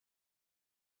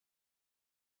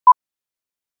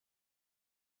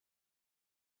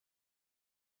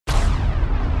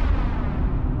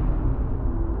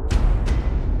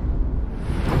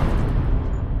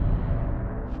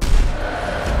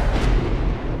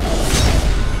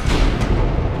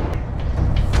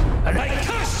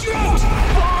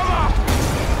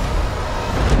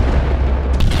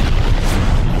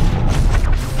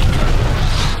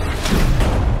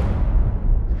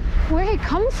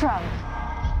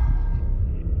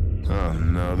Oh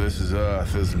no, this is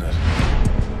Earth, isn't it?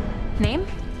 Name?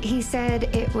 He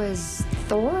said it was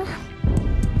Thor?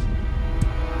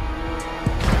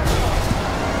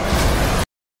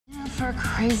 For a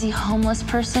crazy homeless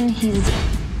person, he's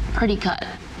pretty cut.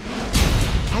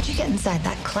 How'd you get inside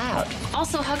that cloud?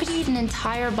 Also, how could you eat an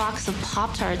entire box of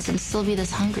Pop-Tarts and still be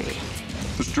this hungry?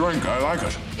 This drink, I like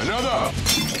it. Another!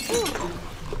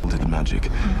 Did magic,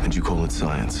 and you call it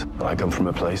science. I come from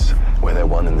a place where they're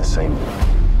one and the same.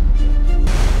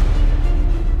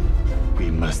 We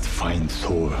must find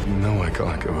Thor. No, I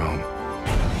can't go home.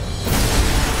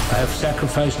 I have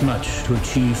sacrificed much to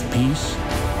achieve peace.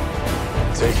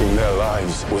 Taking their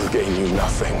lives will gain you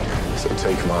nothing, so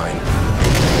take mine.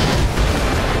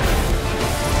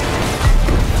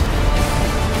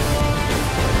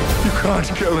 You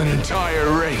can't kill an entire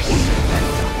race.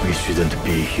 We shouldn't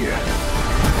be here.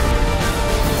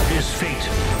 His fate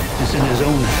is in his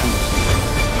own hands.